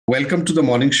Welcome to the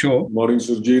morning show. Morning,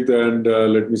 Surajeet, and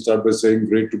let me start by saying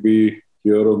great to be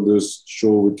here on this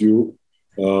show with you.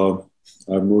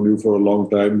 I've known you for a long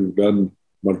time. We've done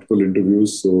multiple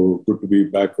interviews, so good to be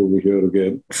back over here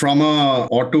again. From a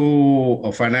auto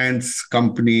finance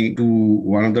company to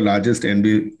one of the largest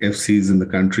NBFCs in the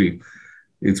country,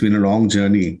 it's been a long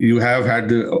journey. You have had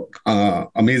the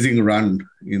amazing run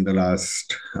in the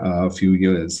last few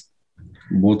years,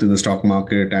 both in the stock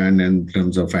market and in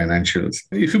terms of financials.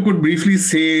 If you could briefly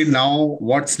say now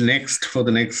what's next for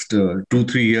the next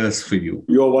 2-3 years for you?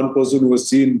 You're one person who has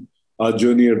seen our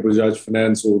journey at Bajaj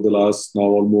Finance over the last now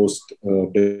almost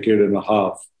decade and a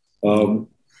half.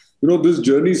 This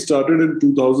journey started in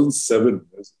 2007.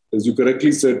 As you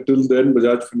correctly said, till then,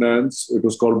 Bajaj Finance, it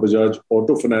was called Bajaj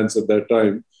Auto Finance at that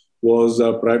time, was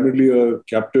primarily a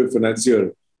captive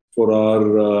financier for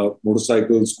our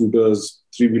motorcycles, scooters,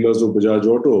 three-wheelers of Bajaj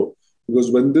Auto. Because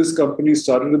when this company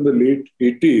started in the late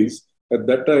 80s, at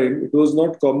that time, it was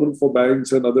not common for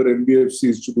banks and other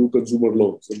NBFCs to do consumer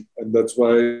loans. And that's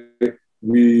why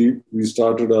we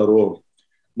started our own.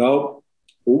 Now,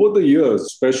 over the years,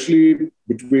 especially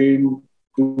between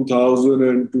 2000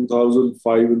 and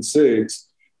 2005 and 6,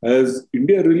 as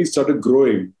India really started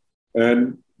growing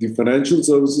and the financial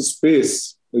services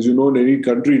space, as you know, in any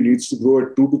country needs to grow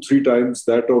at 2 to 3 times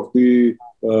that of the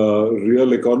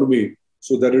real economy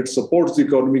so that it supports the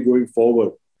economy going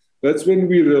forward. That's when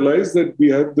we realized that we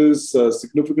had this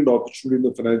significant opportunity in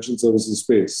the financial services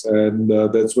space. And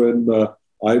that's when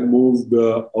I moved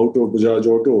out of Bajaj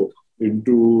Auto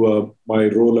into my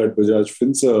role at Bajaj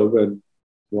Finserv, and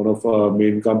one of our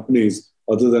main companies,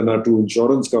 other than our 2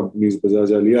 insurance companies, Bajaj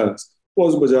Allianz,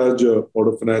 was Bajaj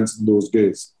Auto Finance in those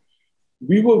days.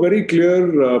 We were very clear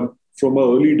from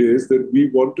our early days that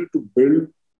we wanted to build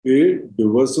a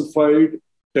diversified,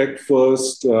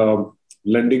 tech-first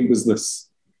lending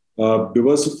business.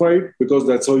 Diversified because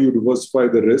that's how you diversify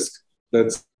the risk.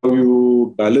 That's how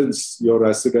you balance your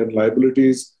asset and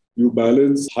liabilities. You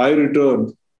balance high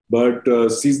return, but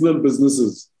seasonal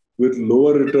businesses with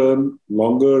lower return,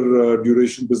 longer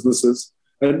duration businesses.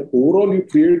 And overall, you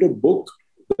create a book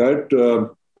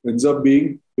that ends up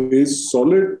being a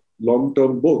solid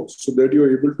long-term book so that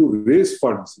you're able to raise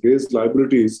funds, raise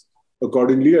liabilities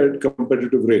accordingly at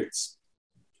competitive rates.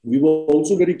 We were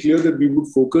also very clear that we would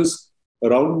focus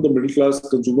around the middle-class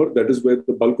consumer. That is where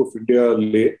the bulk of India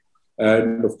lay.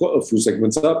 And of course, a few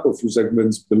segments up, a few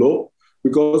segments below,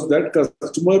 because that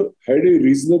customer had a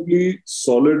reasonably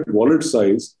solid wallet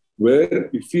size where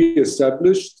if we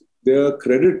established their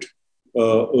credit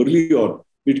early on,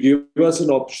 it gave us an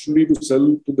opportunity to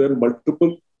sell to them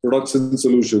multiple products and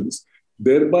solutions,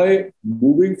 thereby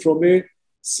moving from a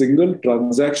single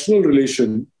transactional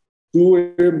relation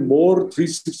to a more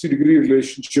 360-degree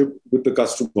relationship with the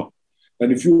customer.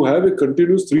 And if you have a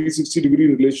continuous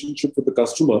 360-degree relationship with the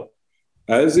customer,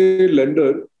 as a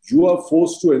lender, you are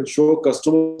forced to ensure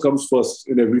customer comes first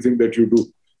in everything that you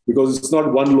do. Because it's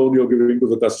not one loan you're giving to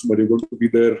the customer, you're going to be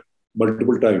there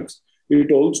multiple times. It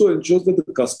also ensures that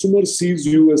the customer sees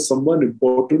you as someone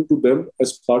important to them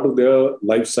as part of their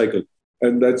life cycle.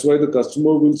 And that's why the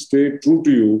customer will stay true to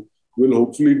you, will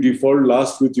hopefully default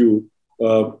last with you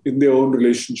in their own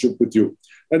relationship with you.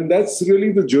 And that's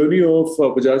really the journey of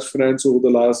Bajaj Finance over the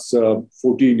last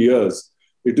 14 years.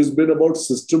 It has been about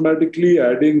systematically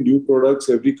adding new products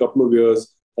every couple of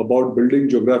years, about building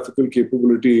geographical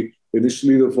capability,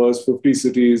 initially the first 50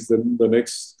 cities, then the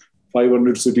next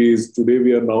 500 cities. Today,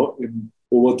 we are now in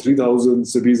over 3,000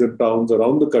 cities and towns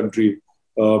around the country,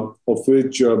 of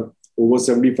which over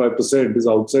 75% is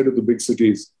outside of the big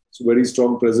cities. So very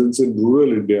strong presence in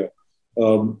rural India.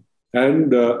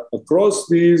 And across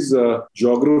these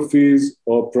geographies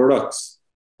or products,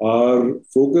 our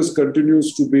focus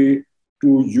continues to be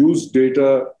to use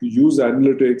data, to use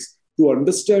analytics, to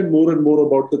understand more and more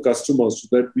about the customer so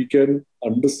that we can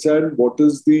understand what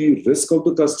is the risk of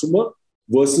the customer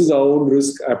versus our own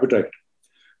risk appetite.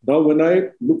 Now, when I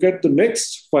look at the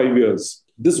next 5 years,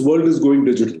 this world is going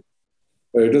digital.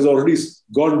 It has already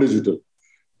gone digital.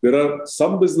 There are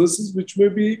some businesses which may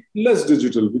be less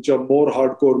digital, which are more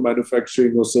hardcore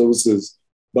manufacturing or services.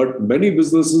 But many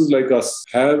businesses like us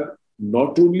have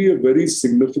not only a very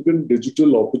significant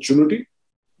digital opportunity,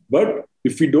 but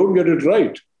if we don't get it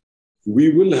right,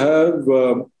 we will have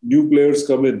new players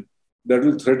come in that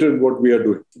will threaten what we are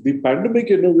doing. The pandemic,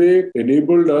 in a way,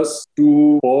 enabled us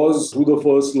to pause through the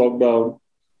first lockdown,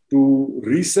 to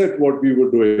reset what we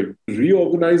were doing,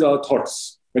 reorganize our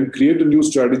thoughts, and create a new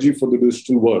strategy for the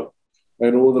digital world.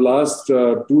 And over the last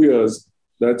 2 years,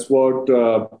 that's what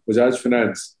Bajaj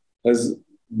Finance has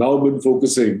now been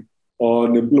focusing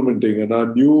on implementing. And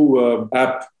our new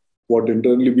app what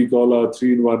internally we call our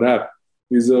 3-in-1 app,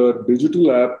 is a digital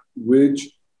app which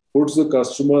puts the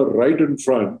customer right in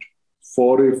front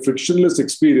for a frictionless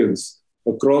experience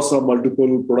across our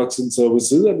multiple products and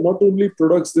services, and not only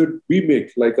products that we make,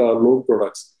 like our loan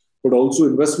products, but also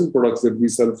investment products that we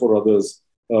sell for others,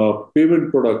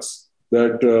 payment products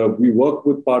that we work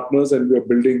with partners and we are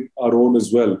building our own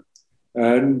as well.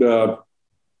 And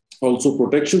also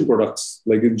protection products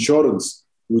like insurance,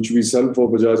 which we sell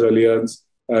for Bajaj Allianz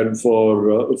and for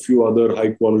a few other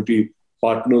high quality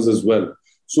partners as well.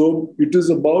 So it is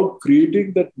about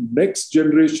creating that next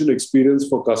generation experience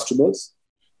for customers,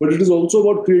 but it is also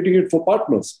about creating it for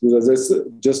partners. Because as I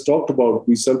just talked about,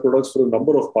 we sell products for a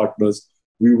number of partners.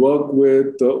 We work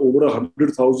with over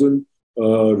 100,000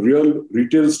 real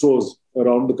retail stores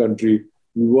around the country.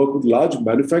 We work with large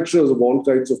manufacturers of all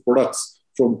kinds of products,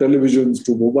 from televisions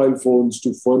to mobile phones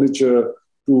to furniture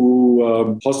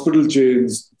to hospital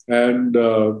chains and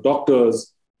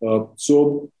doctors.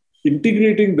 So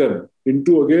integrating them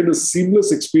into, again, a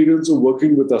seamless experience of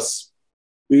working with us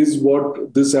is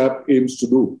what this app aims to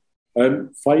do. And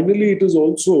finally, it is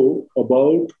also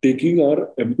about taking our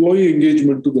employee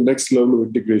engagement to the next level of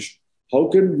integration. How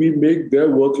can we make their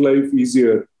work life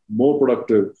easier, more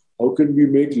productive? How can we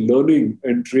make learning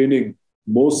and training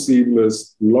more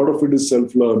seamless? A lot of it is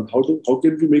self-learned. How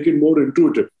can we make it more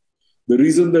intuitive? The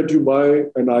reason that you buy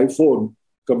an iPhone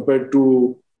compared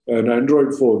to an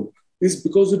Android phone is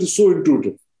because it is so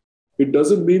intuitive. It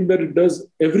doesn't mean that it does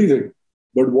everything,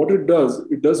 but what it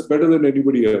does better than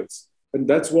anybody else. And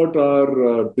that's what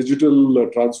our digital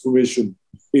transformation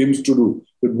aims to do.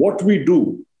 That what we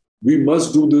do, we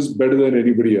must do this better than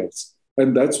anybody else.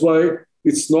 And that's why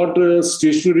it's not a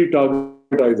stationary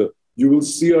target either. You will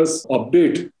see us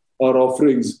update our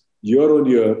offerings year on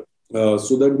year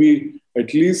so that we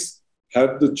at least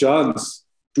have the chance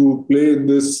to play in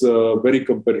this very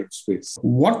competitive space.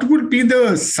 What would be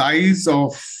the size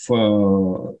of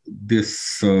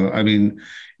this?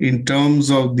 In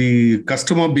terms of the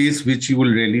customer base which you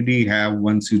will really have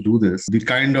once you do this, the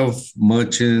kind of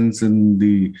merchants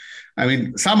and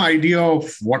some idea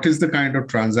of what is the kind of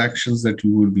transactions that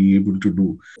you will be able to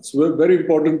do? It's a very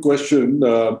important question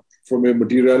from a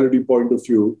materiality point of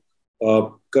view.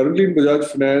 Currently in Bajaj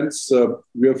Finance,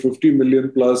 we have 50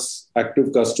 million plus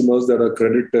active customers that are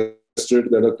credit tested,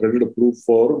 that are credit approved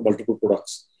for multiple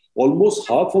products. Almost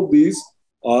half of these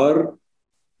are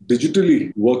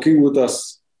digitally working with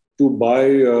us to buy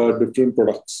different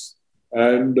products.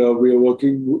 And we are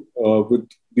working with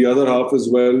the other half as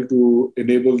well to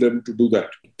enable them to do that.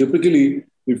 Typically,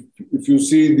 if you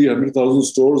see the 100,000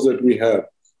 stores that we have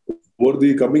over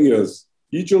the coming years,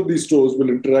 each of these stores will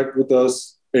interact with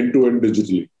us end-to-end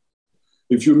digitally.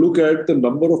 If you look at the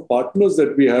number of partners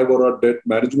that we have on our debt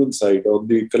management side, on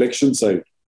the collection side,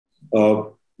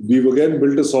 we've again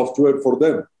built a software for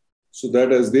them so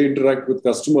that as they interact with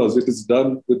customers, it is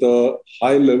done with a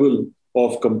high level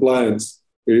of compliance.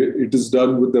 It is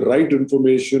done with the right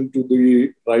information to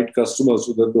the right customer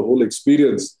so that the whole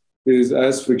experience is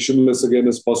as frictionless again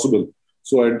as possible.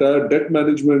 So entire debt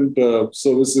management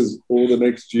services over the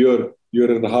next year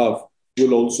and a half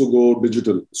will also go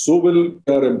digital. So will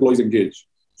our employees engage.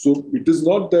 So it is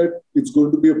not that it's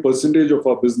going to be a percentage of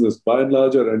our business. By and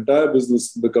large, our entire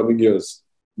business in the coming years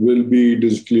will be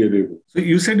digitally enabled. So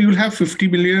you said you will have 50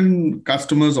 million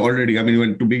customers already.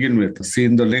 To begin with, say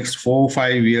in the next 4 or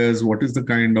 5 years, what is the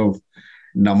kind of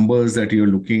numbers that you're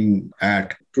looking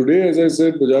at? Today, as I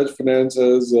said, Bajaj Finance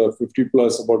has 50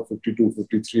 plus, about 52,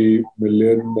 53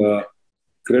 million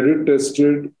credit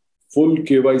tested full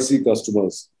KYC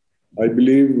customers. I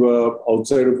believe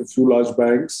outside of a few large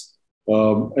banks,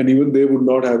 and even they would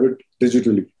not have it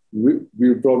digitally. We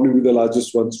would probably be the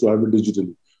largest ones to have it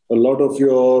digitally. A lot of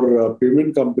your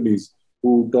payment companies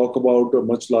who talk about a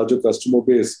much larger customer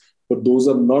base, but those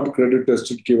are not credit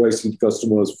tested KYC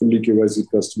customers, fully KYC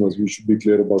customers. We should be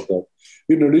clear about that.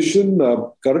 In addition,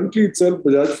 currently itself,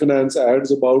 Bajaj Finance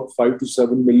adds about 5 to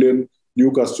 7 million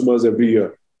new customers every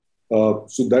year.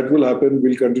 So that will happen.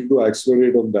 We'll continue to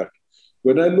accelerate on that.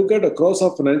 When I look at across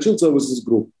our financial services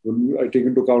group, when I take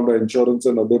into account our insurance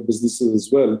and other businesses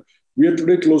as well, we are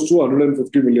today close to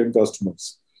 150 million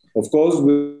customers. Of course,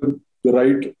 with the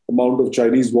right amount of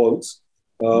Chinese walls.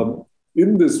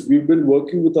 In this, we've been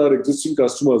working with our existing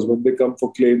customers when they come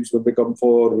for claims, when they come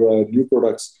for new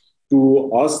products,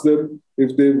 to ask them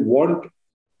if they want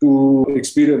to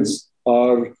experience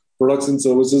our products and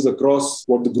services across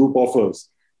what the group offers.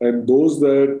 And those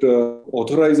that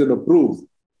authorize and approve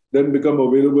then become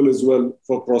available as well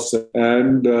for cross-sell.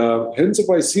 And hence, if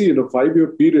I see in a 5-year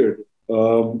period,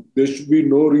 there should be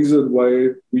no reason why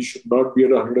we should not be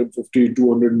at 150,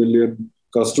 200 million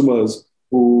customers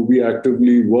who we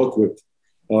actively work with.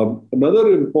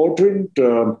 Another important,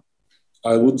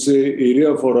 I would say,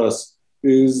 area for us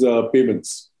is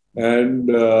payments. And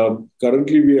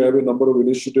currently, we have a number of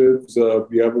initiatives.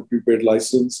 We have a prepaid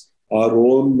license. Our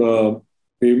own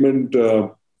payment,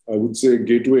 I would say,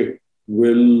 gateway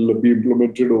will be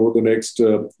implemented over the next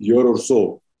year or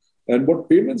so. And what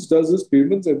payments does is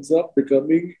payments ends up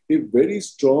becoming a very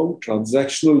strong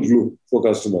transactional glue for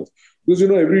customers. Because,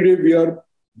 every day we are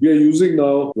using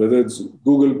now, whether it's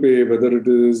Google Pay, whether it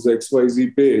is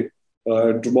XYZ Pay,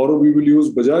 and tomorrow we will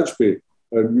use Bajaj Pay.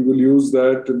 And we will use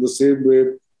that in the same way,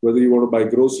 whether you want to buy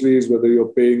groceries, whether you're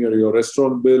paying your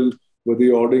restaurant bill, whether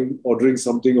you're ordering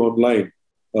something online.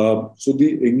 So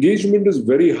the engagement is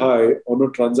very high on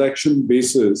a transaction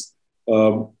basis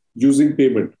using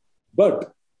payment.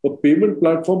 But a payment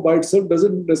platform by itself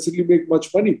doesn't necessarily make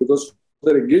much money because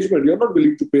for their engagement, you're not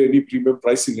willing to pay any premium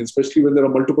pricing, especially when there are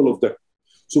multiple of them.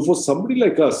 So for somebody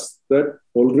like us that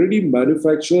already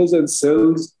manufactures and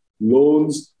sells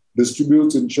loans,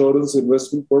 distributes insurance,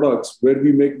 investment products, where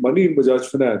we make money in Bajaj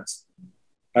Finance,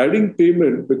 adding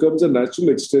payment becomes a natural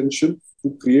extension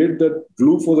to create that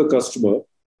glue for the customer.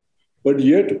 But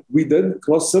yet we then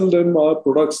cross-sell them our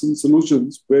products and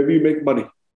solutions where we make money.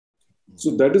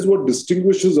 So that is what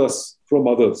distinguishes us from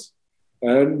others.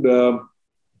 And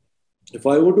if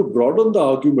I were to broaden the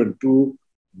argument to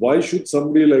why should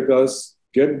somebody like us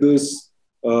get this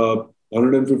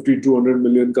 150, 200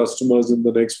 million customers in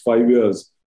the next 5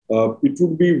 years, it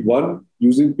would be one,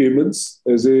 using payments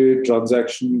as a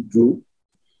transaction glue.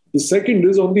 The second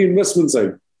is on the investment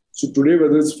side. So today,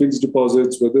 whether it's fixed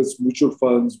deposits, whether it's mutual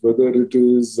funds, whether it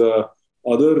is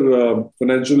other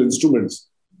financial instruments,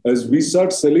 as we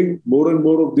start selling more and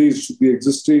more of these to the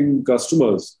existing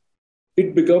customers,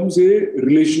 it becomes a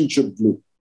relationship glue.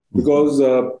 Because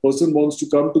a person wants to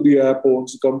come to the app or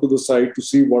wants to come to the site to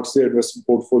see what's their investment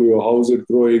portfolio, how is it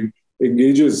growing,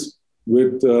 engages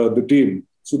with the team.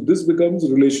 So this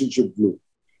becomes relationship glue.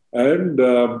 And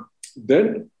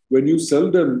then when you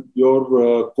sell them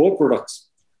your core products,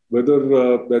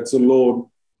 whether that's a loan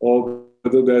or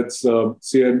whether that's,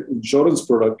 say, an insurance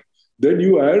product, then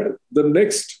you add the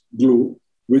next glue,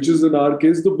 which is in our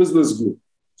case, the business glue.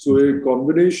 So a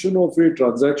combination of a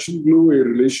transaction glue, a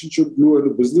relationship glue,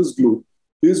 and a business glue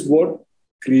is what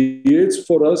creates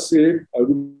for us a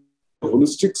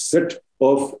holistic set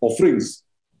of offerings,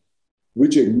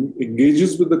 which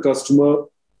engages with the customer,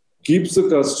 keeps the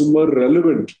customer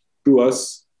relevant to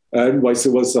us, and vice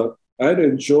versa, and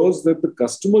ensures that the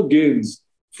customer gains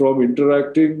from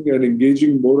interacting and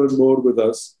engaging more and more with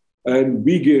us, and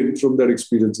we gain from that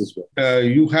experience as well.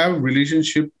 You have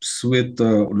relationships with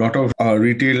a lot of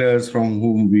retailers from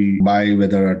whom we buy,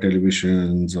 whether our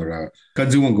televisions or our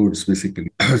consumer goods,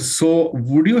 basically. So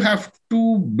would you have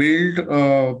to build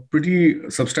a pretty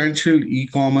substantial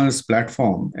e-commerce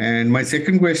platform? And my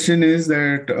second question is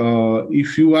that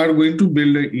if you are going to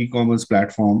build an e-commerce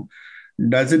platform,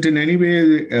 does it in any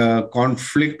way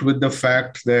conflict with the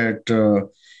fact that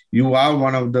you are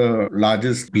one of the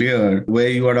largest players where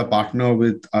you are a partner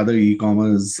with other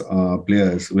e-commerce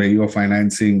players, where you are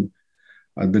financing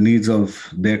the needs of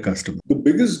their customers? The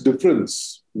biggest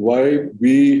difference why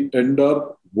we end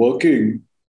up working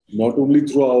not only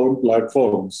through our own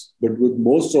platforms, but with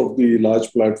most of the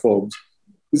large platforms,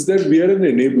 is that we are an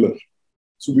enabler.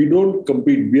 So we don't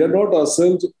compete. We are not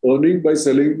ourselves earning by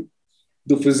selling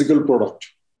the physical product.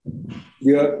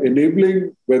 We are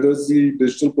enabling, whether it's the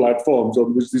digital platforms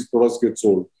on which these products get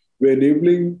sold, we're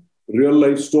enabling real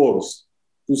life stores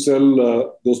to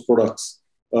sell those products.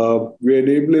 We're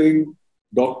enabling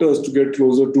doctors to get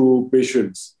closer to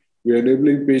patients. We're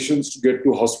enabling patients to get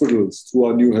to hospitals through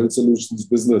our new health solutions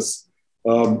business.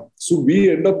 So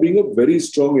we end up being a very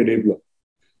strong enabler.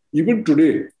 Even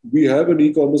today, we have an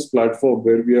e-commerce platform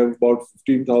where we have about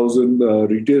 15,000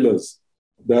 retailers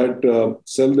that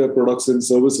sell their products and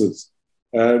services.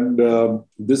 And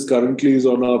this currently is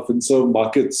on our Finserv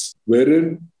markets,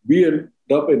 wherein we end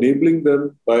up enabling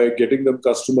them by getting them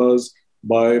customers,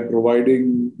 by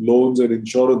providing loans and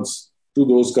insurance to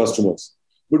those customers.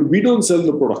 But we don't sell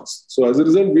the products. So as a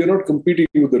result, we are not competing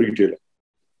with the retailer.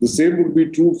 The same would be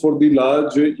true for the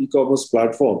large e-commerce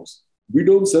platforms. We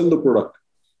don't sell the product,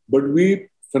 but we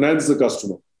finance the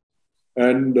customer.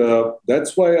 And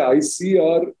that's why I see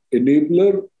our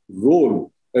enabler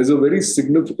role as a very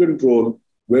significant role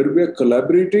where we are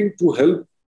collaborating to help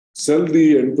sell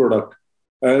the end product.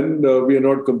 And we are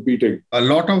not competing. A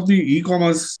lot of the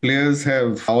e-commerce players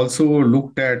have also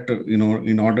looked at,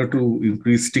 in order to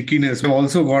increase stickiness, they've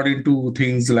also got into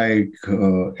things like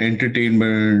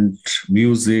entertainment,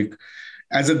 music,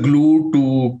 as a glue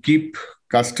to keep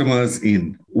customers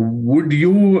in. Would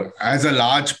you, as a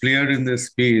large player in this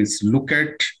space, look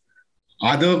at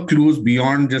other clues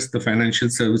beyond just the financial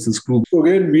services clue?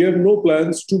 Again, we have no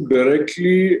plans to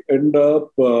directly end up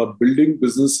building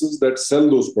businesses that sell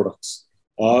those products.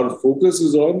 Our focus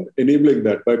is on enabling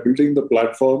that by building the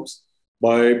platforms,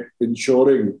 by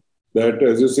ensuring that,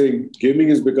 as you're saying, gaming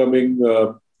is becoming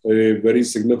a very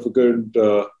significant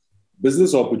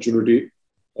business opportunity.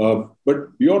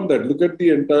 But beyond that, look at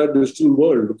the entire digital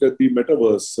world, look at the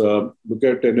metaverse, look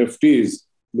at NFTs,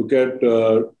 look at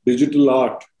digital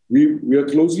art. We are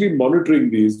closely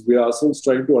monitoring these. We are ourselves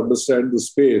trying to understand the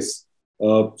space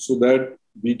so that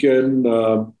we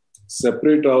can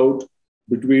separate out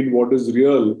between what is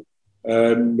real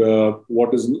and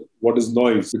what is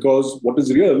noise. Because what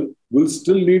is real will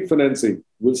still need financing,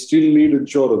 will still need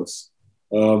insurance,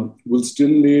 will still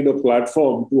need a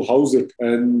platform to house it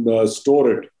and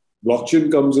store it. Blockchain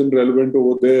comes in relevant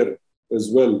over there as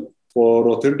well for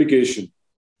authentication.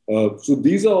 So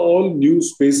these are all new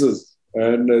spaces.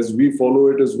 And as we follow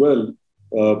it as well,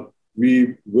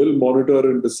 we will monitor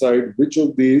and decide which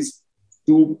of these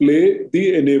to play the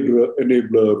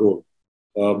enabler role.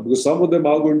 Because some of them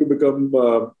are going to become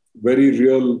very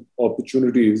real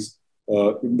opportunities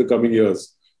in the coming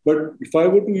years. But if I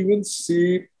were to even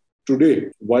see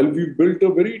today, while we've built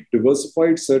a very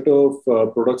diversified set of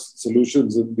products and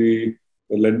solutions in the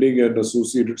lending and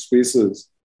associated spaces,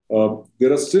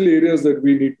 there are still areas that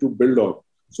we need to build on.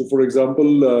 So, for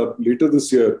example, later this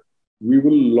year, we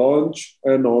will launch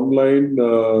an online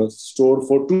store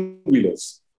for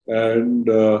two-wheelers and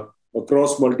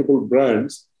across multiple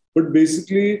brands, but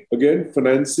basically, again,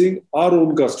 financing our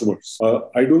own customers.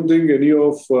 I don't think any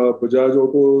of Bajaj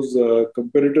Auto's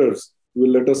competitors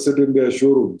will let us sit in their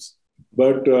showrooms.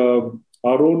 But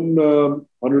our own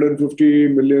 150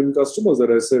 million customers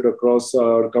that I said across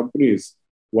our companies,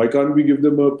 why can't we give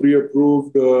them a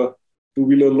pre-approved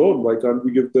two-wheeler loan? Why can't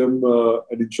we give them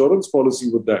an insurance policy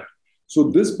with that? So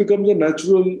this becomes a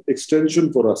natural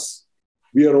extension for us.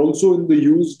 We are also in the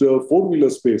used four-wheeler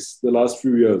space the last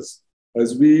few years.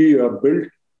 As we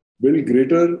build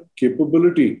greater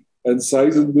capability and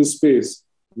size in this space,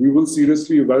 we will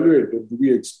seriously evaluate, do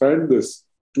we expand this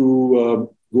to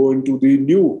go into the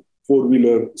new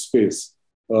four-wheeler space?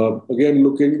 Again,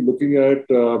 looking at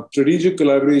strategic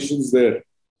collaborations there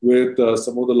with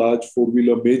some of the large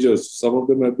four-wheeler majors. Some of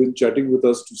them have been chatting with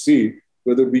us to see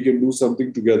whether we can do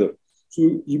something together.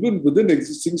 So even within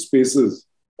existing spaces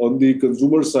on the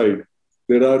consumer side,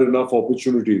 there are enough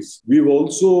opportunities. We've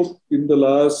also, in the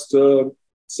last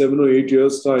 7 or 8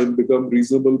 years' time, become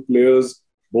reasonable players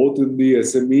both in the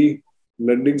SME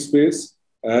lending space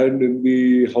and in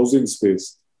the housing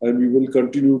space. And we will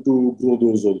continue to grow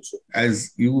those also.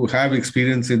 As you have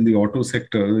experience in the auto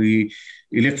sector, the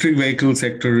electric vehicle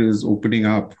sector is opening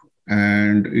up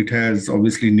and it has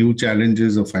obviously new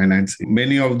challenges of financing.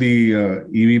 Many of the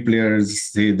EV players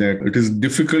say that it is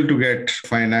difficult to get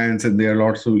finance and there are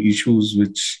lots of issues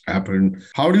which happen.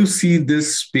 How do you see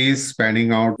this space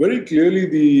panning out? Very clearly,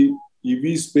 the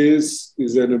EV space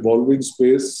is an evolving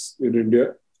space in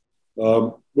India.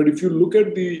 But if you look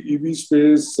at the EV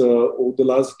space over the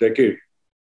last decade,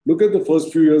 look at the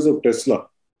first few years of Tesla.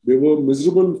 They were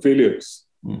miserable failures.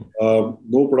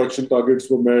 No production targets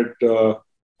were met.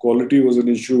 Quality was an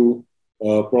issue.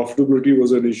 Profitability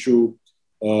was an issue.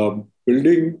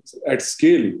 Building at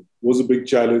scale was a big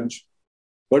challenge.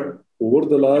 But over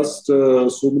the last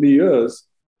so many years,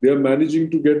 they are managing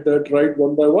to get that right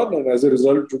one by one. And as a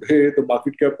result, today, the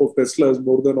market cap of Tesla is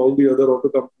more than all the other auto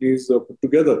companies put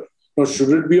together. Now, should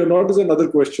it be or not is another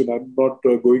question. I'm not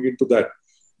going into that.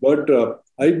 But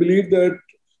I believe that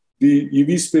the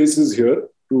EV space is here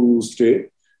to stay.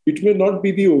 It may not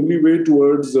be the only way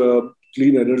towards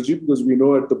clean energy, because we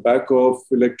know at the back of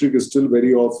electric is still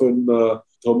very often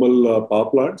thermal power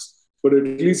plants. But at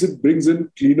least it brings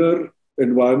in cleaner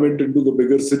environment into the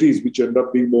bigger cities, which end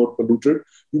up being more polluted.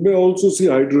 You may also see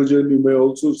hydrogen. You may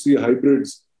also see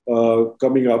hybrids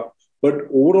coming up. But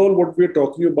overall, what we're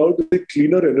talking about is a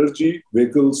cleaner energy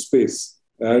vehicle space.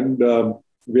 And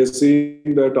we're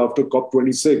seeing that after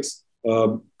COP26,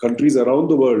 countries around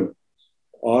the world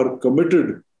are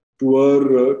committed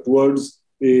towards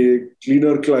a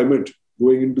cleaner climate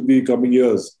going into the coming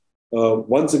years.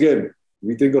 Once again,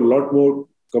 we think a lot more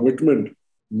commitment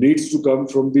needs to come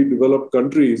from the developed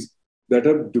countries that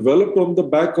have developed on the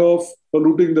back of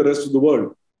polluting the rest of the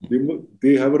world.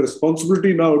 They have a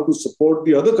responsibility now to support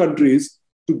the other countries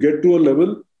to get to a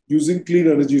level using clean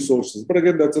energy sources. But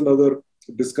again, that's another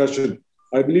discussion.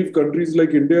 I believe countries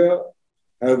like India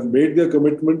have made their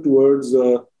commitment towards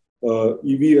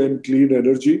EV and clean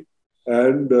energy.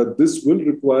 And this will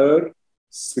require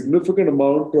significant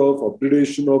amount of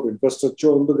upgradation of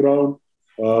infrastructure on the ground,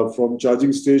 from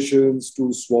charging stations to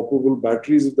swappable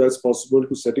batteries, if that's possible,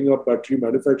 to setting up battery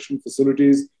manufacturing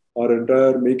facilities. Our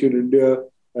entire Make in India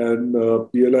and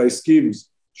PLI schemes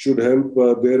should help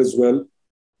there as well.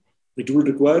 It will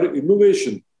require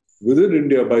innovation within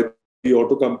India by the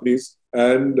auto companies,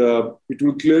 and it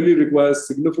will clearly require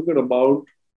significant amount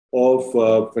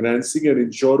of financing and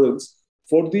insurance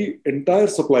for the entire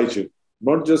supply chain,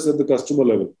 not just at the customer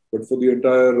level, but for the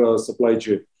entire supply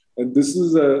chain. And this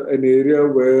is an area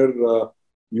where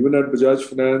even at Bajaj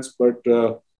Finance, but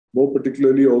more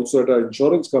particularly also at our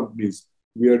insurance companies,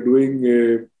 we are doing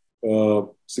a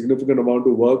significant amount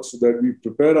of work so that we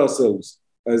prepare ourselves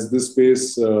as this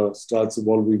space starts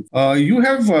evolving. You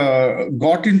have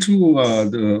got into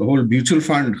the whole mutual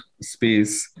fund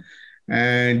space,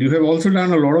 and you have also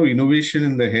done a lot of innovation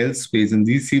in the health space, and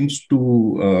these seems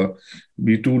to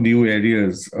be two new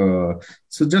areas.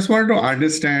 So just wanted to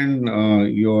understand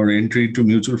your entry to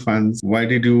mutual funds. Why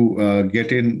did you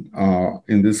get in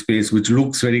this space, which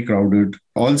looks very crowded?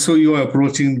 Also, you are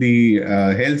approaching the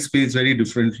health space very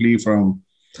differently from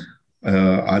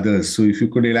others. So if you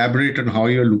could elaborate on how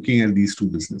you're looking at these two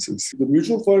businesses. The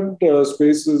mutual fund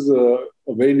space is a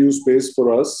very new space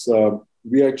for us.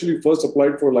 We actually first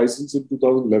applied for a license in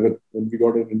 2011 when we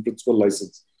got an in-principle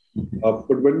license.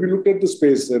 But when we looked at the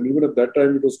space, and even at that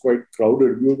time it was quite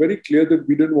crowded, we were very clear that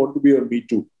we didn't want to be a me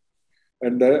too.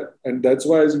 And that's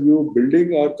why, as we were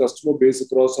building our customer base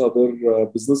across other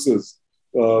businesses,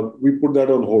 we put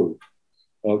that on hold.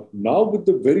 Now, with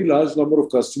the very large number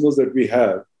of customers that we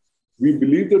have, we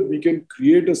believe that we can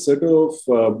create a set of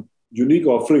unique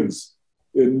offerings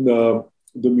in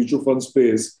the mutual fund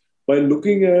space by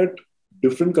looking at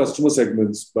different customer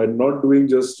segments, by not doing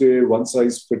just a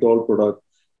one-size-fit-all product,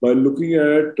 by looking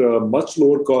at much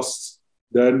lower costs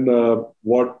than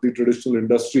what the traditional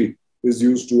industry is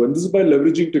used to. And this is by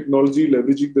leveraging technology,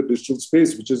 leveraging the digital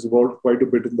space, which has evolved quite a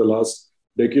bit in the last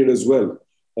decade as well.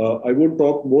 I won't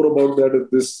talk more about that at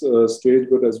this stage,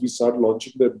 but as we start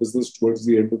launching that business towards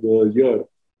the end of the year,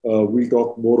 we'll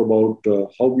talk more about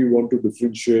how we want to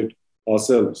differentiate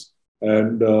ourselves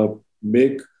and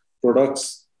make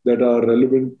products that are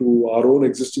relevant to our own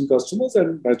existing customers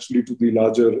and naturally to the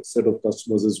larger set of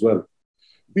customers as well.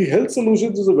 The health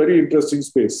solutions is a very interesting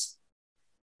space.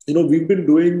 We've been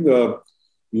doing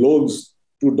loans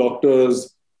to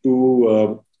doctors,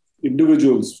 to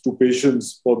individuals, to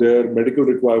patients for their medical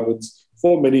requirements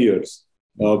for many years.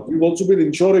 We've also been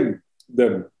insuring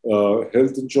them.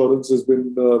 Health insurance has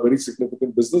been a very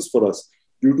significant business for us,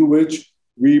 due to which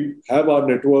we have our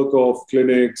network of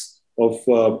clinics, of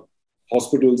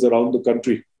hospitals around the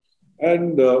country.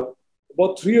 And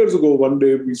about 3 years ago, one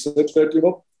day, we said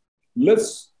that,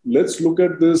 let's look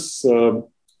at this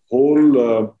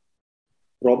whole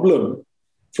problem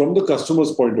from the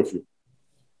customer's point of view.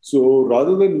 So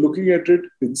rather than looking at it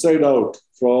inside out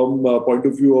from a point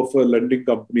of view of a lending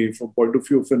company, from point of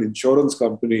view of an insurance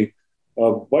company,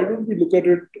 why don't we look at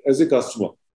it as a customer,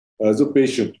 as a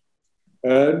patient?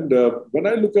 And when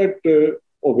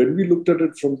we looked at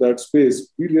it from that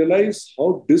space, we realized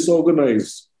how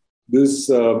disorganized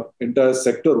this entire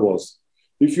sector was.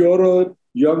 If you're a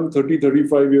young 30,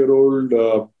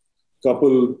 35-year-old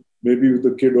couple, maybe with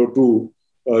a kid or two,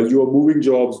 you are moving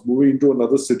jobs, moving into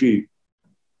another city,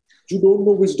 you don't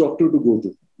know which doctor to go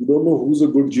to. You don't know who's a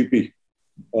good GP.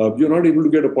 You're not able to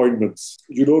get appointments.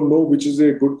 You don't know which is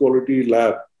a good quality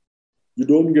lab. You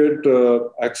don't get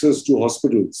access to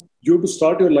hospitals. You have to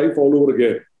start your life all over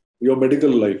again, your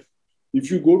medical life.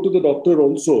 If you go to the doctor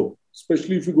also,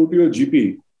 especially if you go to your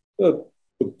GP, a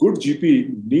good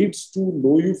GP needs to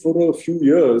know you for a few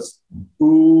years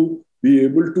to be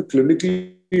able to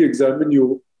clinically examine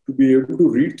you, to be able to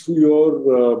read through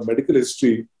your medical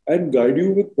history and guide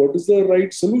you with what is the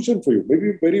right solution for you.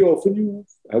 Maybe very often you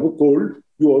have a cold.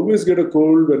 You always get a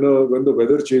cold when the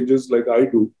weather changes, like I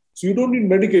do. So you don't need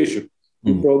medication.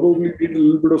 You probably need a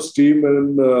little bit of steam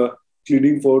and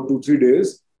cleaning for 2-3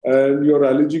 days, and your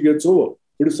allergy gets over.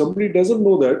 But if somebody doesn't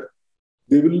know that,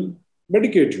 they will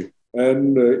medicate you.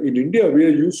 And in India, we are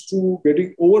used to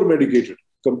getting over-medicated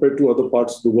compared to other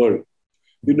parts of the world.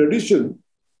 In addition,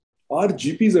 our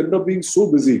GPs end up being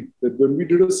so busy that when we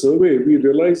did a survey, we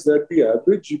realized that the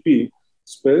average GP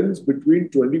spends between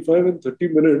 25 and 30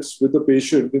 minutes with a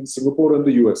patient in Singapore and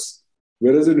the US,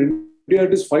 whereas in India,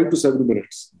 it is 5 to 7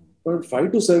 minutes. But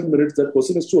 5 to 7 minutes, that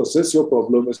person has to assess your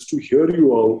problem, has to hear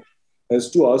you out, has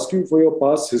to ask you for your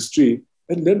past history,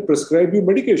 and then prescribe you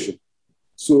medication.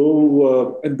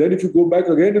 So, and then if you go back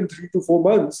again in 3 to 4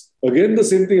 months, again, the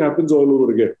same thing happens all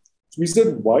over again. So we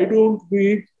said, why don't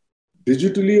we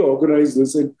digitally organize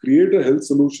this and create a health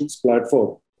solutions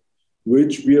platform,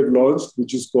 which we have launched,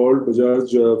 which is called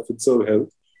Bajaj Finserv Health.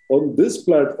 On this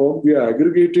platform, we are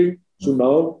aggregating. So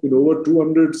now in over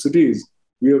 200 cities,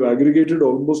 we have aggregated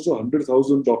almost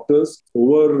 100,000 doctors,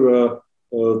 over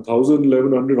 1,000,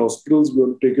 1,100 hospitals. We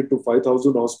want to take it to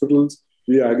 5,000 hospitals.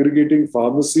 We are aggregating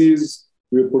pharmacies.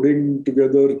 We are putting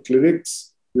together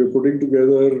clinics. We are putting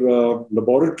together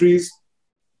laboratories.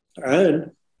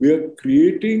 And we are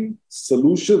creating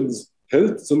solutions,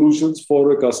 health solutions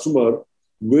for a customer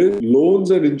with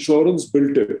loans and insurance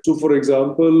built in. So, for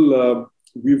example,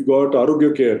 we've got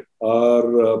Arogya Care,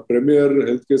 our premier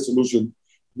healthcare solution,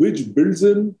 which builds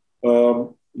in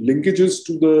linkages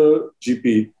to the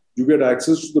GP. You get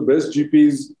access to the best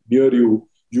GPs near you.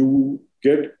 You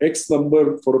get X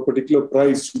number for a particular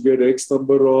price. You get X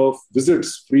number of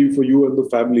visits free for you and the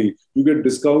family. You get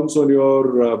discounts on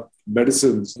your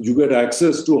medicines. You get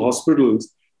access to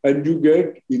hospitals, and you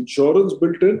get insurance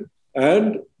built in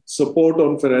and support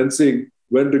on financing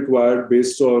when required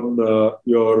based on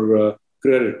your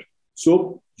credit.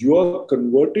 So you are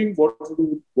converting what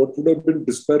would have been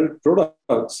disparate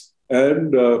products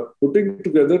and putting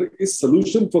together a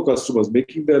solution for customers,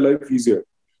 making their life easier.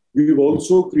 We've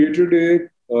also created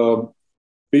a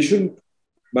patient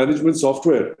management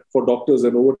software for doctors,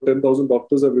 and over 10,000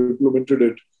 doctors have implemented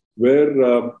it,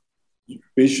 where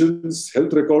patients'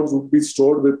 health records would be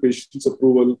stored with patients'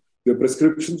 approval, their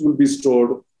prescriptions will be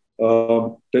stored,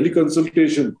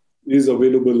 teleconsultation is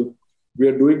available. We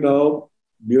are doing now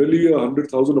nearly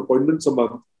 100,000 appointments a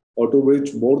month, out of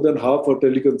which more than half are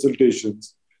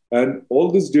teleconsultations. And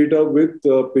all this data with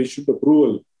patient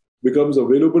approval becomes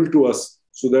available to us,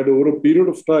 so that over a period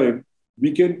of time,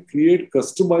 we can create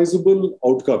customizable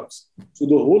outcomes. So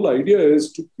the whole idea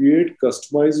is to create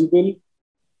customizable,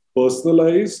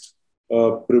 personalized,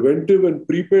 preventive and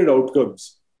prepaid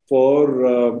outcomes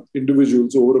for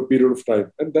individuals over a period of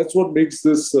time. And that's what makes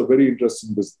this a very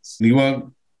interesting business. You are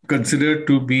considered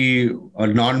to be a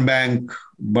non-bank,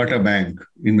 but a bank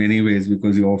in many ways,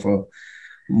 because you offer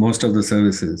most of the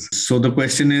services. So the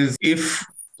question is, if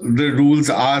the rules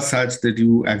are such that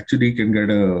you actually can get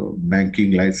a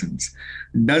banking license,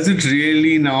 does it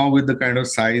really now, with the kind of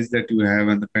size that you have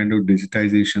and the kind of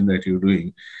digitization that you're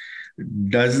doing,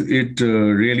 does it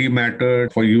really matter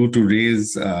for you to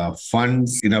raise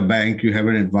funds in a bank? You have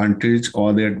an advantage,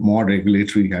 or there are more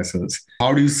regulatory hassles?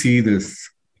 How do you see this?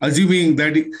 Assuming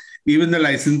that even the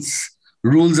license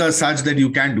rules are such that you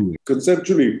can do it.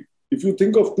 Conceptually, if you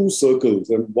think of two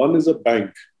circles, and one is a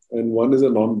bank and one is a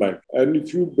non-bank, and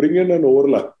if you bring in an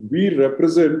overlap, we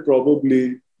represent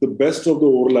probably the best of the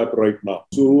overlap right now.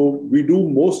 So we do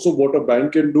most of what a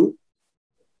bank can do,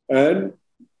 and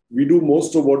we do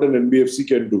most of what an NBFC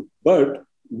can do. But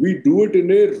we do it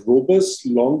in a robust,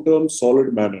 long-term,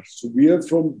 solid manner. So we have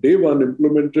from day one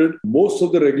implemented most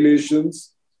of the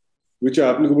regulations which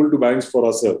are applicable to banks for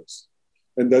ourselves.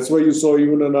 And that's why you saw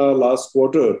even in our last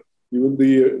quarter, even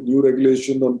the new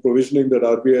regulation on provisioning that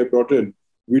RBI brought in,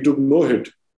 we took no hit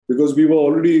because we were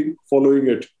already following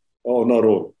it on our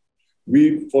own.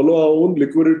 We follow our own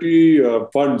liquidity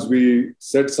funds. We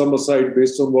set some aside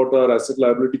based on what our asset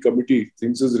liability committee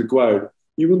thinks is required.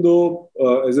 Even though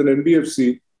as an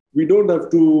NBFC, we don't have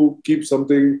to keep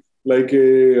something like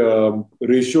a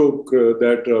ratio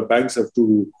that banks have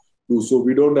to do. So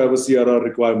we don't have a CRR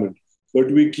requirement,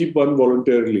 but we keep one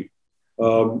voluntarily.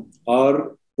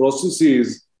 Our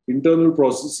processes, internal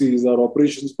processes, our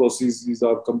operations processes,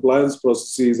 our compliance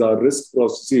processes, our risk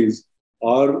processes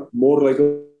are more like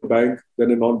a bank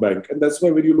than a non-bank. And that's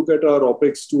why when you look at our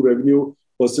OPEX to revenue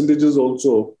percentages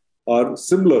also are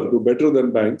similar to better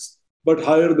than banks, but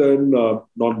higher than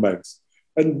non-banks.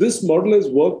 And this model has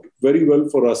worked very well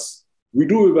for us. We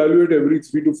do evaluate every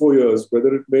 3 to 4 years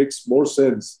whether it makes more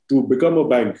sense to become a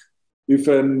bank if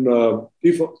an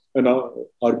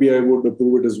RBI would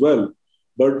approve it as well.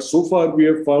 But so far, we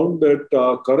have found that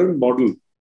our current model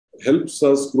helps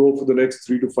us grow for the next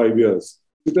 3 to 5 years.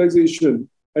 Digitization,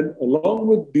 and along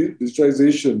with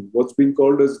digitization, what's being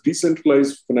called as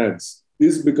decentralized finance,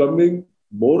 is becoming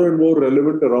more and more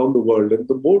relevant around the world. And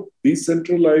the more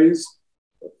decentralized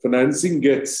financing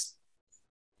gets,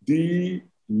 the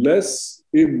less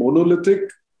a monolithic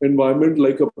environment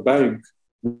like a bank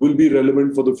will be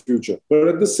relevant for the future. But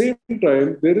at the same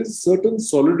time, there is certain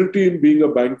solidity in being a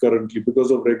bank currently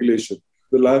because of regulation.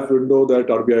 The life window that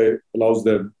RBI allows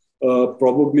them,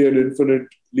 probably an infinite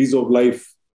lease of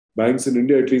life. Banks in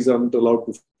India at least aren't allowed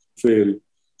to fail.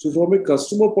 So from a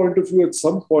customer point of view, at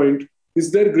some point,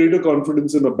 is there greater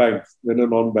confidence in a bank than a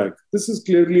non-bank? This is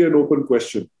clearly an open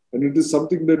question. And it is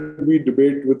something that we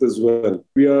debate with as well.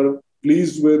 We are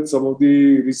pleased with some of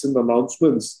the recent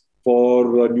announcements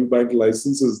for new bank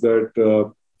licenses that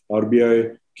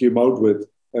RBI came out with.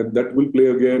 And that will play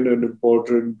again an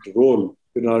important role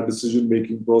in our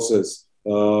decision-making process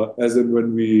as and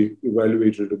when we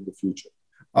evaluate it in the future.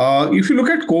 If you look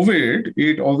at COVID,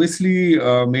 it obviously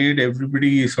made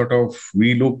everybody sort of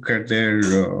relook at their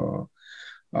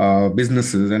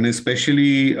businesses, and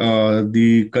especially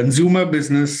the consumer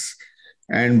business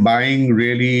and buying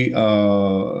really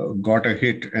got a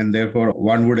hit. And therefore,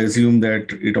 one would assume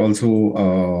that it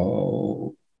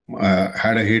also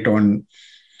had a hit on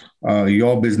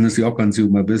your business, your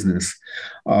consumer business.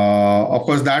 Of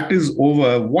course, that is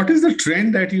over. What is the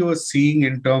trend that you are seeing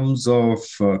in terms of,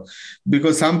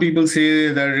 because some people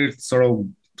say that it's sort of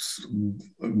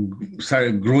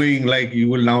started growing, like you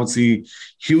will now see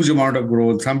huge amount of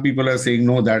growth. Some people are saying,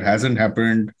 no, that hasn't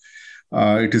happened.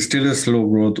 It is still a slow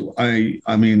growth.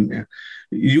 I mean,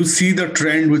 you see the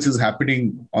trend which is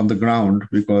happening on the ground,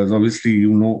 because obviously,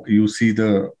 you see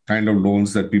the kind of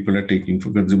loans that people are taking for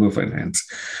consumer finance.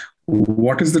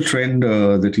 What is the trend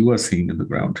that you are seeing in the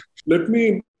ground? Let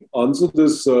me answer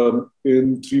this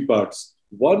in three parts.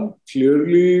 One,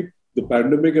 clearly, the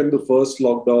pandemic and the first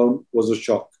lockdown was a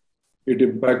shock. It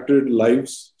impacted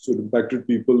lives, so it impacted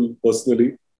people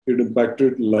personally. It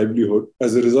impacted livelihood.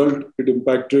 As a result, it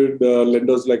impacted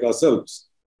lenders like ourselves.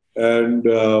 And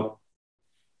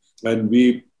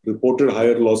we reported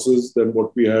higher losses than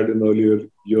what we had in earlier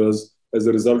years as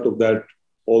a result of that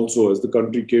also, as the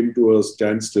country came to a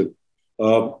standstill.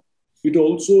 It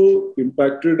also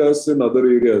impacted us in other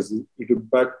areas. It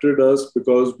impacted us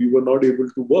because we were not able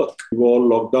to work. We were all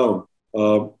locked down.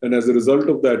 And as a result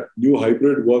of that, new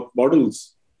hybrid work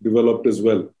models developed as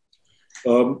well.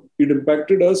 It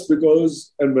impacted us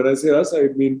because, and when I say us, I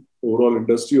mean overall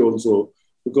industry also,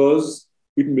 because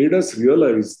it made us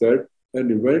realize that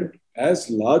an event as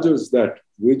large as that,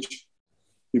 which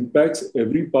impacts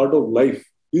every part of life,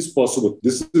 is possible.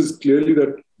 This is clearly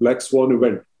that black swan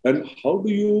event. And how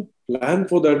do you plan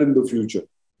for that in the future?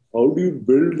 How do you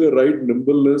build the right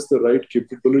nimbleness, the right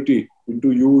capability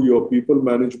into you, your people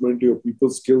management, your people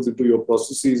skills, into your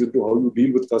processes, into how you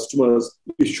deal with customers?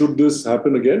 Should this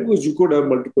happen again? Because you could have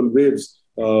multiple waves.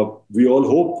 We all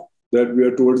hope that we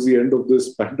are towards the end of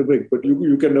this pandemic, but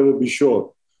you can never be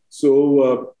sure.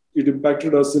 So it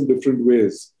impacted us in different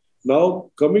ways. Now,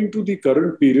 coming to the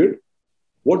current period,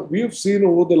 what we have seen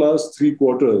over the last 3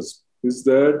 quarters is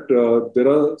that there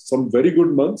are some very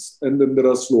good months and then there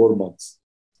are slower months.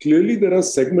 Clearly, there are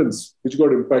segments which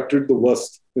got impacted the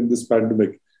worst in this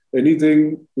pandemic.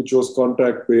 Anything which was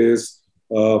contact-based,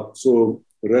 so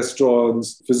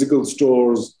restaurants, physical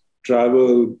stores,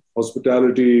 travel,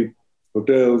 hospitality,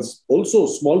 hotels, also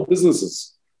small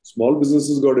businesses. Small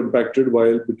businesses got impacted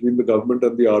while between the government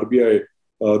and the RBI,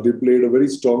 they played a very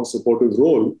strong supportive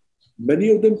role. Many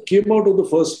of them came out of the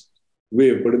first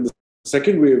wave, but in the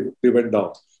second wave, they went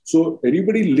down. So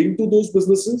anybody linked to those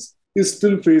businesses is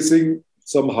still facing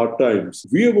some hard times.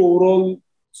 We have overall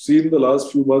seen the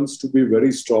last few months to be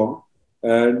very strong,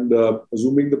 and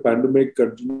assuming the pandemic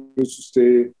continues to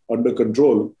stay under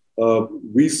control,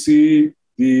 we see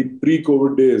the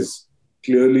pre-COVID days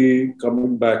clearly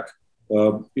coming back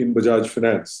in Bajaj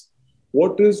Finance.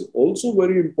 What is also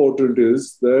very important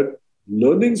is that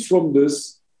learnings from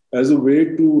this as a way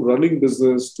to running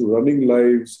business, to running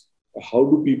lives, how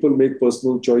do people make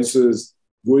personal choices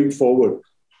going forward?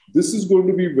 This is going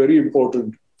to be very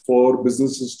important for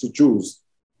businesses to choose.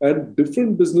 And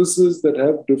different businesses that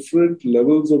have different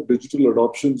levels of digital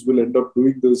adoptions will end up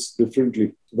doing this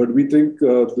differently. But we think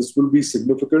this will be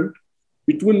significant.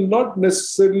 It will not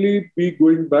necessarily be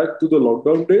going back to the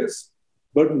lockdown days,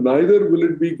 but neither will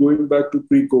it be going back to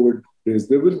pre-COVID days.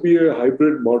 There will be a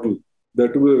hybrid model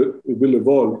that will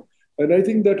evolve. And I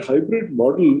think that hybrid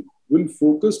model will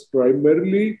focus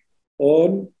primarily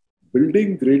on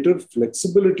building greater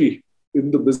flexibility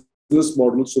in the business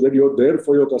model so that you're there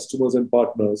for your customers and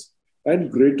partners,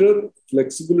 and greater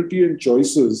flexibility and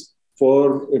choices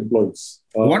for employees.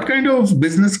 What kind of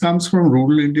business comes from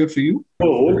rural India for you? A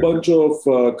whole bunch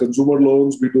of consumer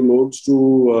loans. We do loans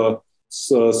to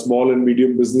small and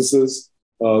medium businesses.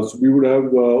 So we would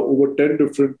have over 10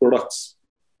 different products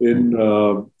in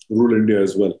rural India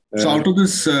as well. So out of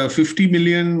this 50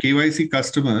 million KYC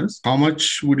customers, how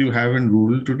much would you have in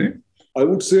rural today? I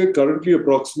would say currently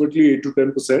approximately 8 to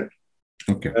 10%.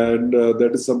 Okay. And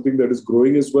that is something that is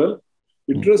growing as well.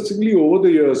 Interestingly, over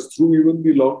the years, through even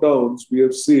the lockdowns, we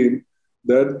have seen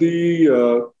that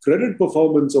the credit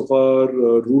performance of our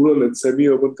rural and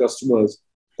semi-urban customers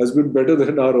has been better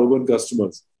than our urban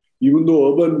customers. Even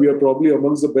though urban, we are probably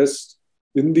amongst the best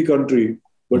in the country,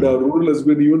 but our rural has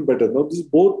been even better. Now, this is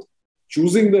both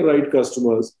choosing the right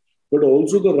customers, but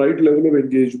also the right level of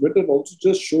engagement, and also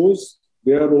just shows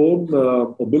their own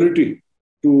ability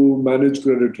to manage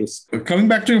credit risk. Coming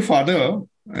back to your father,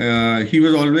 he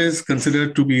was always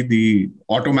considered to be the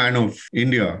auto man of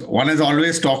India. One has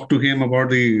always talked to him about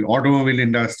the automobile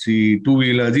industry,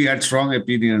 two-wheelers. He had strong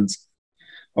opinions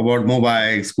about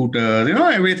mobile, scooters,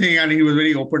 everything. And he was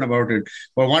very open about it.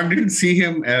 But one didn't see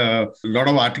him a lot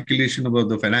of articulation about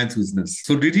the finance business.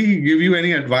 So did he give you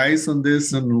any advice on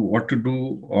this and what to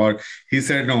do? Or he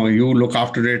said, no, you look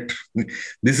after it.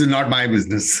 This is not my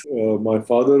business. My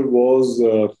father was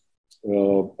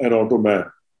an auto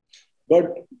man,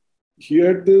 but he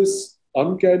had this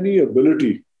uncanny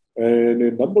ability. And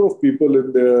a number of people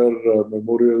in their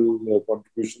memorial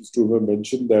contributions to him have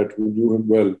mentioned that, who knew him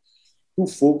well, to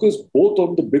focus both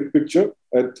on the big picture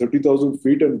at 30,000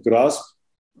 feet and grasp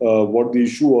what the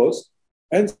issue was,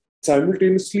 and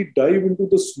simultaneously dive into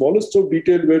the smallest of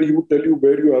detail where he would tell you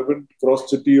where you haven't crossed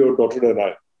city or dotted an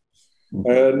I.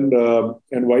 And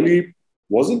while he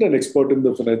wasn't an expert in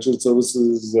the financial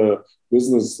services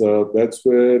business, that's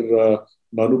where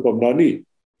Nanu Pamnani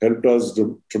helped us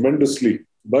tremendously.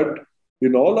 But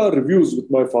in all our reviews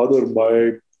with my father,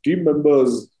 my team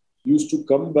members used to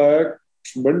come back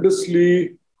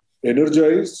tremendously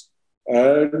energized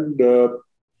and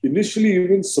initially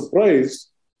even surprised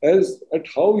at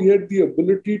how he had the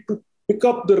ability to pick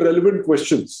up the relevant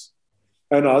questions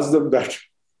and ask them that.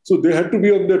 So they had to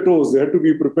be on their toes. They had to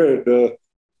be prepared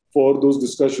for those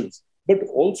discussions. But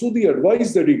also the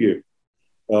advice that he gave.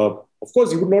 Of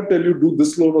course, he would not tell you do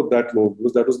this loan or that loan,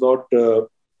 because that was not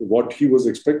what he was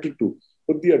expected to.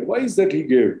 But the advice that he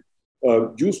gave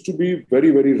used to be very,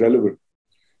 very relevant.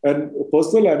 And a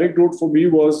personal anecdote for me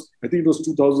was, I think it was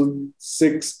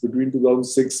 2006, between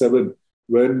 2006-07,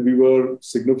 when we were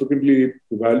significantly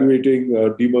evaluating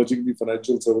demerging the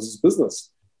financial services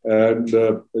business. And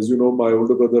as you know, my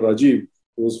older brother Rajiv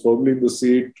was firmly in the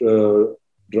seat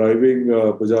driving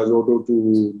Bajaj Auto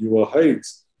to newer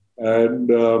heights.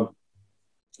 And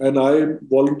I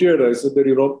volunteered. I said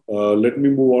that, let me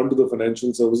move on to the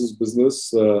financial services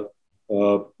business.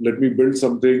 Let me build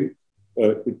something.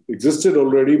 It existed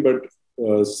already, but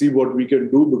see what we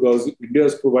can do, because India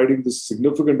is providing this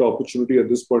significant opportunity at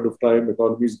this point of time.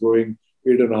 Economy is growing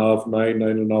 8.5%,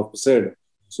 9.5%.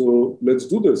 So let's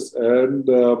do this. And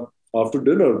after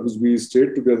dinner, because we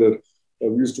stayed together,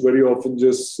 we used to very often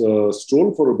just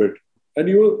stroll for a bit. And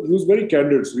he was very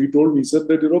candid. So he told me, he said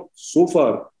that, so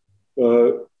far,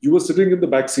 you were sitting in the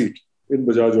back seat in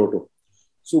Bajaj Auto.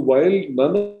 So while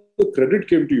none of the credit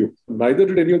came to you, neither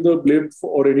did any of the blame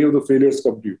or any of the failures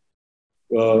come to you.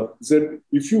 He said,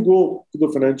 if you go to the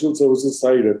financial services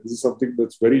side, and this is something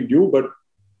that's very new, but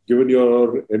given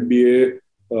your MBA,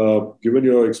 given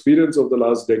your experience of the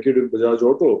last decade in Bajaj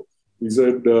Auto, he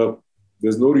said,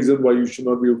 there's no reason why you should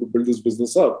not be able to build this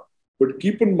business up. But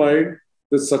keep in mind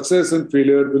that success and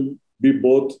failure will be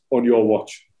both on your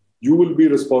watch. You will be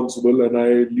responsible, and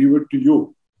I leave it to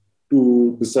you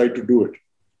to decide to do it.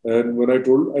 And I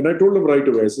told him right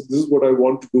away, I said, this is what I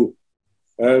want to do.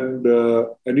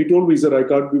 And he told me, he said, I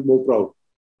can't be more proud,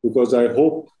 because I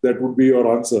hope that would be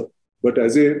your answer. But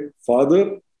as a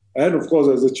father, and of course,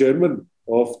 as a chairman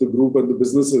of the group and the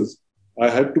businesses, I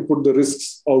had to put the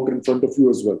risks out in front of you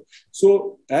as well.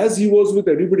 So as he was with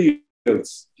anybody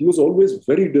else, he was always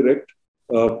very direct.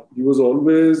 He was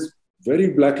always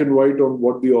very black and white on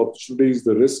what the opportunities,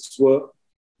 the risks were.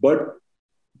 But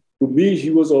to me, he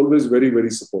was always very,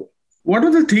 very supportive. What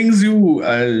are the things you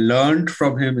learned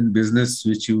from him in business,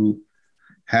 which you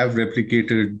have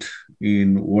replicated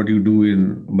in what you do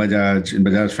in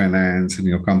Bajaj Finance, in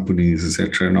your companies,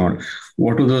 etc. and all?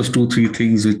 What are those 2-3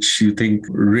 things which you think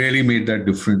really made that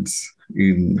difference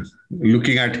in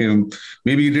looking at him?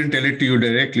 Maybe he didn't tell it to you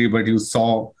directly, but you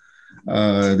saw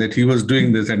that he was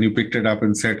doing this and you picked it up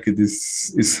and said,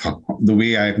 this is the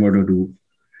way I'm going to do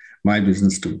my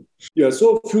business too. Yeah,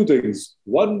 so a few things.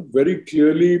 One, very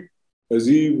clearly, as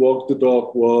he walked the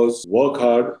talk, was work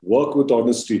hard, work with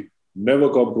honesty, never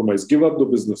compromise, give up the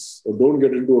business, or don't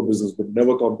get into a business, but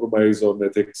never compromise on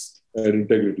ethics and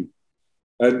integrity.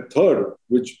 And third,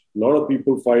 which a lot of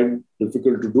people find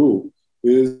difficult to do,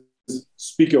 is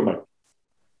speak your mind.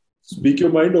 Speak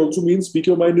your mind also means speak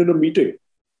your mind in a meeting.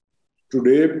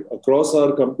 Today, across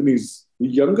our companies, the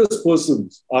youngest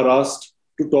persons are asked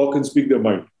to talk and speak their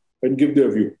mind and give their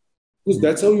view. Because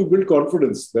that's how you build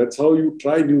confidence. That's how you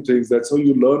try new things. That's how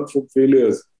you learn from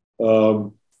failures.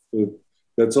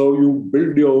 That's how you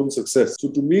build your own success. So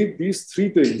to me, these 3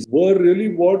 things were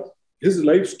really what his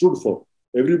life stood for.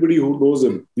 Everybody who knows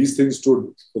him, these things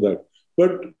stood for that.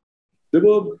 But there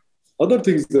were other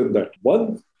things than that.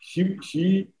 One,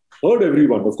 he heard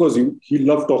everyone. Of course, he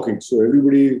loved talking. So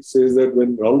everybody says that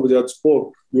when Rahul Bajaj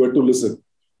spoke, you had to listen.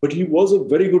 But he was a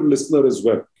very good listener as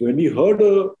well. When he heard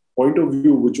a point of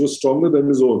view which was stronger than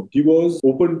his own, he was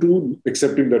open to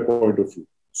accepting that point of view.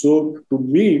 So to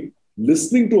me,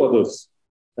 listening to others,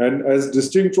 and as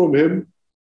distinct from him,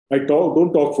 I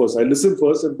don't talk first. I listen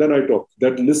first and then I talk.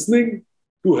 That listening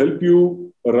to help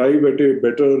you arrive at a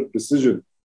better decision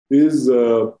is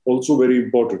also very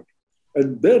important.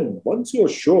 And then once you're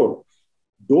sure,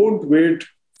 don't wait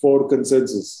for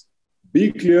consensus.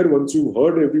 Be clear once you've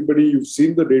heard everybody, you've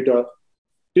seen the data,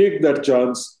 take that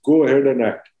chance, go ahead and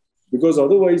act. Because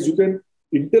otherwise you can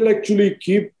intellectually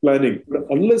keep planning. But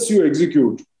unless you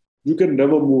execute, you can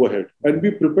never move ahead. And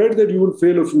be prepared that you will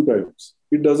fail a few times.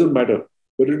 It doesn't matter.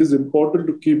 But it is important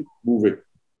to keep moving.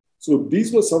 So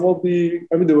these were some of there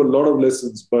were a lot of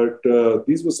lessons, but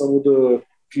these were some of the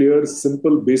clear,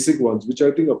 simple, basic ones, which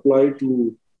I think apply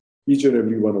to each and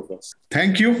every one of us.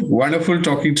 Thank you. Wonderful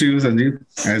talking to you, Sanjiv,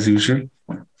 as usual.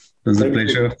 It was a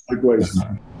pleasure. Likewise.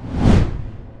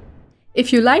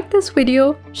 If you like this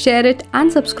video, share it and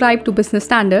subscribe to Business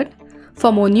Standard.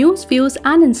 For more news, views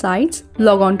and insights,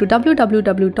 log on to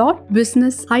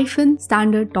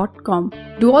www.business-standard.com.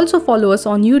 Do also follow us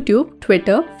on YouTube,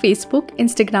 Twitter, Facebook,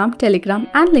 Instagram, Telegram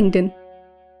and LinkedIn.